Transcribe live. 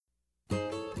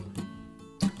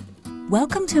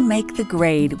Welcome to Make the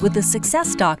Grade with the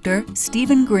Success Doctor,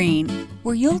 Stephen Green,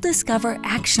 where you'll discover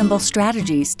actionable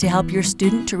strategies to help your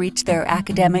student to reach their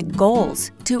academic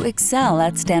goals, to excel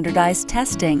at standardized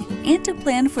testing, and to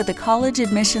plan for the college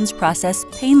admissions process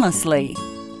painlessly.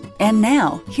 And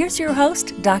now, here's your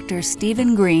host, Dr.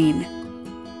 Stephen Green.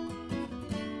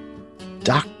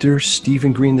 Dr.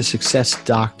 Stephen Green, the Success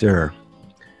Doctor.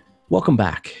 Welcome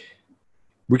back.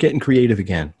 We're getting creative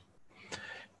again.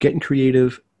 Getting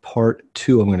creative, part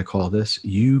 2, I'm going to call this,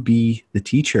 You Be the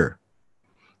Teacher.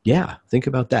 Yeah, think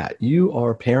about that. You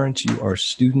are parents, you are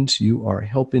students, you are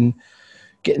helping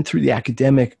getting through the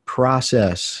academic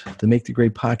process. The Make the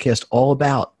Grade podcast, all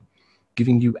about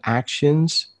giving you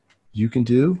actions you can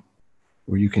do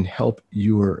or you can help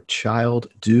your child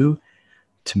do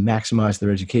to maximize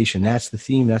their education. That's the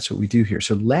theme. That's what we do here.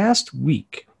 So last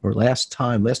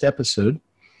episode,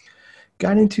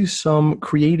 got into some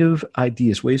creative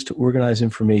ideas, ways to organize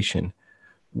information,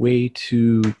 way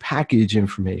to package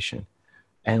information.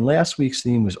 And last week's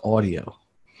theme was audio,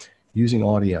 using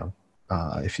audio.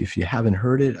 If you haven't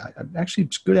heard it, actually,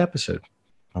 it's a good episode.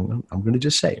 I'm going to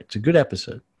just say it. It's a good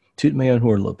episode. Toot my own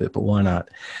horn a little bit, but why not?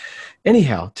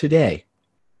 Anyhow, today,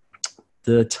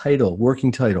 the title,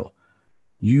 working title,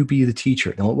 You Be the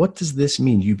Teacher. Now, what does this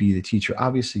mean, you be the teacher?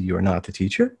 Obviously, you are not the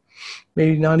teacher.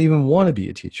 Maybe not even want to be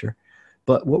a teacher.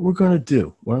 But what we're going to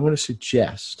do, what I'm going to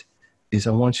suggest is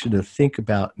I want you to think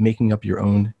about making up your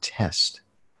own test.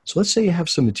 So let's say you have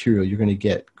some material you're going to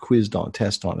get quizzed on,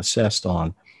 test on, assessed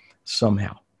on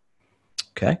somehow.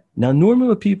 Okay? Now, normally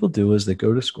what people do is they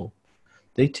go to school.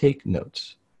 They take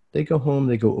notes. They go home.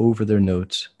 They go over their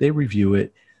notes. They review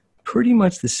it pretty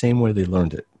much the same way they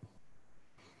learned it.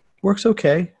 Works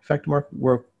okay. In fact,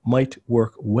 might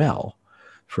work well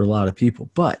for a lot of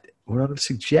people. But what I would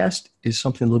suggest is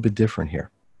something a little bit different here.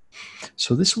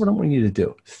 So this is what I want you to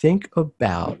do. Think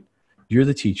about, you're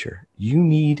the teacher. You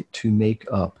need to make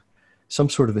up some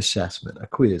sort of assessment, a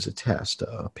quiz, a test,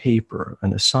 a paper,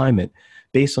 an assignment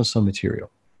based on some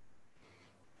material.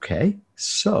 Okay,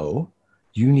 so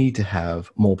you need to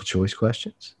have multiple choice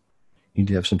questions. You need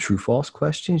to have some true-false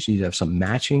questions. You need to have some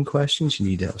matching questions. You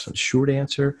need to have some short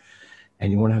answer.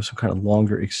 And you want to have some kind of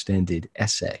longer extended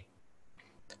essay.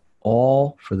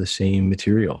 All for the same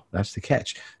material. That's the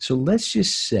catch. So let's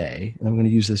just say, and I'm going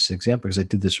to use this example because I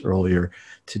did this earlier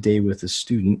today with a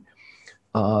student,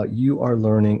 you are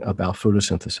learning about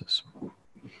photosynthesis.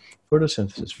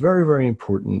 Photosynthesis, very, very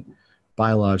important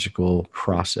biological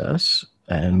process,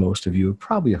 and most of you have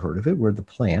probably heard of it, where the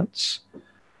plants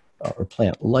or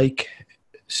plant-like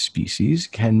species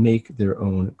can make their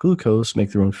own glucose,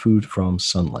 make their own food from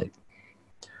sunlight.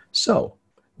 So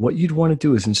what you'd want to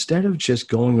do is, instead of just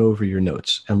going over your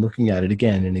notes and looking at it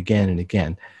again and again and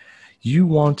again, you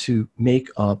want to make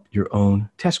up your own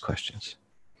test questions.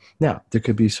 Now, there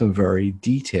could be some very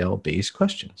detail-based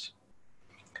questions.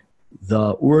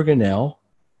 The organelle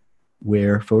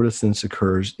where photosynthesis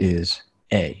occurs is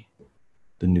A,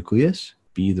 the nucleus,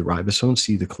 B, the ribosome,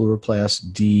 C, the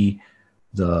chloroplast, D,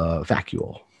 the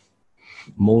vacuole.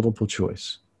 Multiple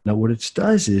choice. Now, what it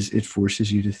does is it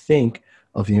forces you to think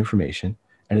of the information,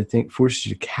 and it forces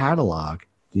you to catalog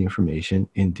the information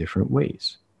in different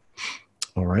ways.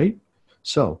 All right?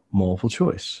 So, multiple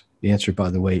choice. The answer, by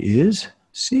the way, is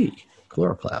C,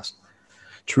 chloroplast.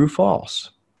 True,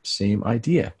 false. Same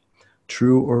idea.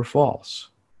 True or false.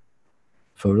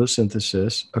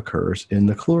 Photosynthesis occurs in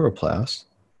the chloroplast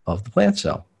of the plant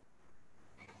cell.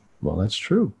 Well, that's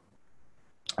true.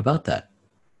 How about that?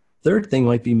 Third thing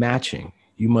might be matching.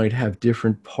 You might have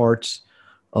different parts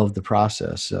of the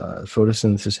process.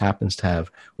 Photosynthesis happens to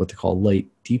have what they call light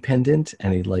dependent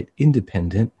and a light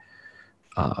independent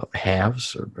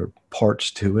halves or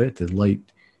parts to it. The light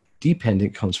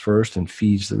dependent comes first and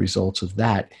feeds the results of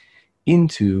that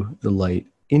into the light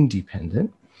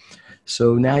independent.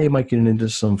 So now you might get into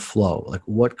some flow, like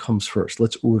what comes first?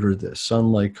 Let's order this.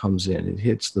 Sunlight comes in, it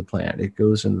hits the plant, it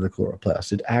goes into the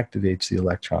chloroplast, it activates the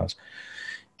electrons,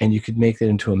 and you could make that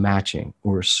into a matching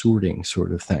or a sorting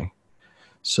sort of thing.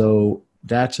 So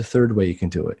that's a third way you can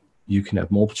do it. You can have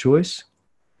multiple choice,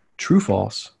 true,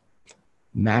 false,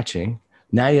 matching.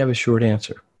 Now you have a short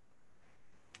answer.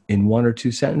 In 1 or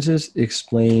 2 sentences,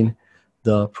 explain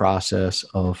the process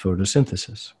of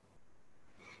photosynthesis.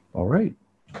 All right.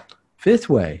 Fifth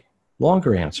way,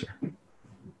 longer answer.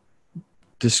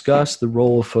 Discuss the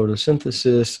role of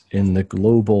photosynthesis in the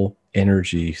global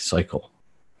energy cycle.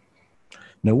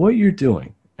 Now, what you're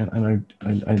doing, and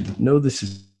I know this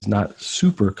is not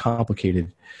super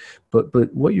complicated, but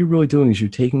what you're really doing is you're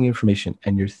taking information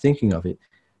and you're thinking of it,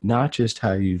 not just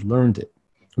how you learned it,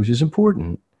 which is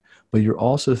important, but you're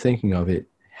also thinking of it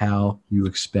how you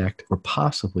expect or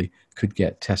possibly could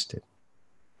get tested.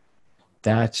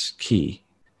 That's key.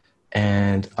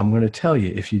 And I'm going to tell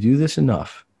you, if you do this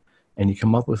enough and you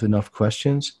come up with enough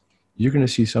questions, you're going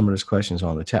to see some of those questions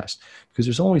on the test, because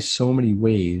there's only so many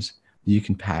ways that you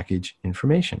can package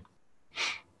information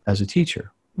as a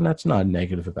teacher. And that's not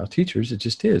negative about teachers. It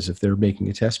just is. If they're making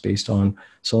a test based on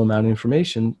some amount of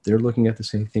information, they're looking at the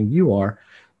same thing you are.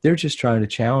 They're just trying to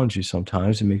challenge you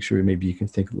sometimes and make sure maybe you can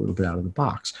think a little bit out of the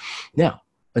box. Now,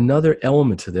 another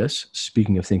element to this,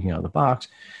 speaking of thinking out of the box,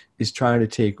 is trying to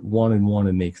take 1 and 1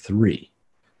 and make 3,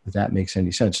 if that makes any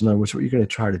sense. In other words, what you're going to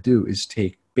try to do is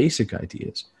take basic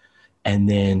ideas and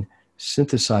then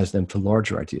synthesize them to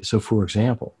larger ideas. So, for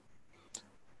example,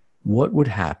 what would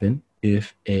happen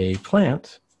if a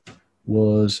plant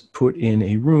was put in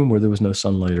a room where there was no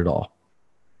sunlight at all?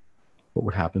 What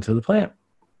would happen to the plant?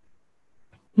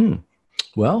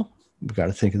 Well, we've got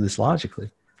to think of this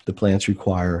logically. The plants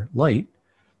require light,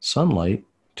 sunlight,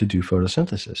 to do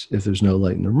photosynthesis. If there's no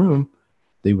light in the room,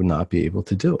 they would not be able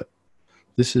to do it.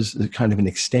 This is kind of an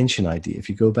extension idea. If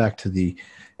you go back to the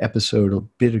episode a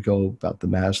bit ago about the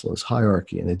Maslow's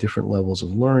hierarchy and the different levels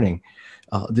of learning,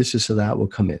 this is so that will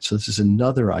come in. So this is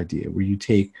another idea where you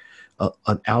take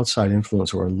an outside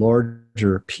influence or a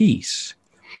larger piece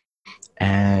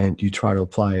and you try to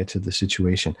apply it to the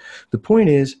situation. The point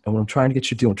is, and what I'm trying to get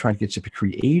you to do, I'm trying to get you to be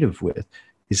creative with,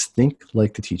 is think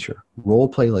like the teacher, role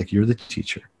play like you're the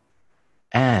teacher,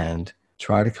 and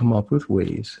try to come up with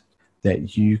ways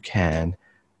that you can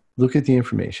look at the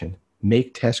information,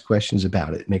 make test questions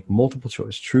about it, make multiple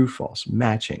choice, true, false,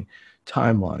 matching,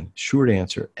 timeline, short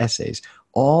answer, essays,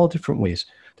 all different ways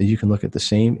that you can look at the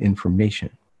same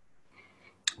information,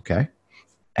 okay,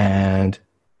 and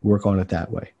work on it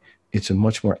that way. It's a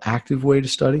much more active way to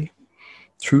study.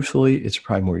 Truthfully, it's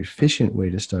probably a more efficient way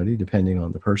to study, depending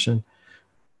on the person.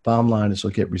 Bottom line is,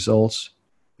 look at results.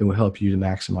 It will help you to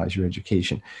maximize your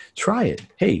education. Try it.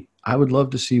 Hey, I would love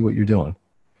to see what you're doing.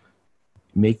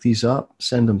 Make these up,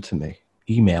 send them to me.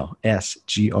 Email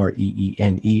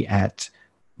sgreen at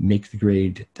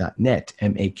makethegrade.net,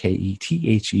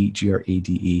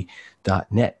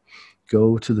 makethegrade.net.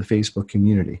 Go to the Facebook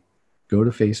community. Go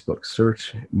to Facebook,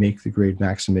 search Make the Grade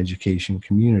Maximum Education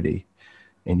Community,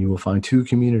 and you will find 2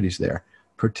 communities there.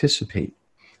 Participate.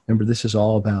 Remember, this is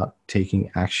all about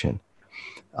taking action.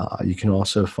 You can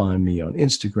also find me on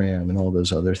Instagram and all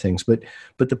those other things. But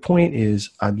the point is,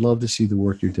 I'd love to see the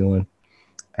work you're doing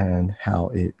and how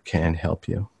it can help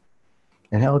you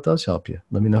and how it does help you.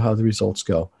 Let me know how the results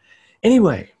go.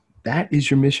 Anyway, that is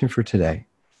your mission for today.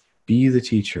 Be the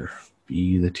teacher.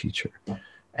 Be the teacher.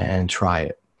 And try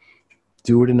it.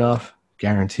 Do it enough.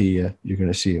 Guarantee you're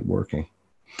going to see it working.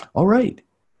 All right.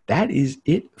 That is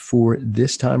it for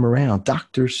this time around.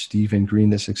 Dr. Stephen Green,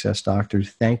 the Success Doctor,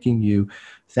 thanking you,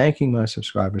 thanking my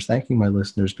subscribers, thanking my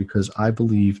listeners, because I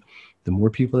believe the more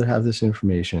people that have this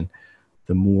information,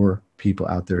 the more people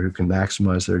out there who can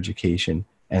maximize their education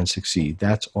and succeed.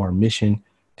 That's our mission,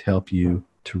 to help you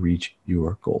to reach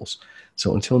your goals.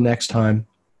 So until next time,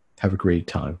 have a great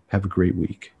time. Have a great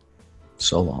week.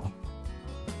 So long.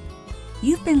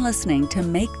 You've been listening to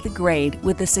Make the Grade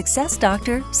with the Success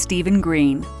Doctor, Stephen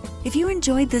Green. If you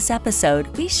enjoyed this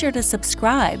episode, be sure to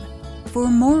subscribe. For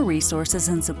more resources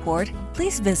and support,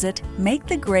 please visit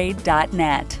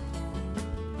makethegrade.net.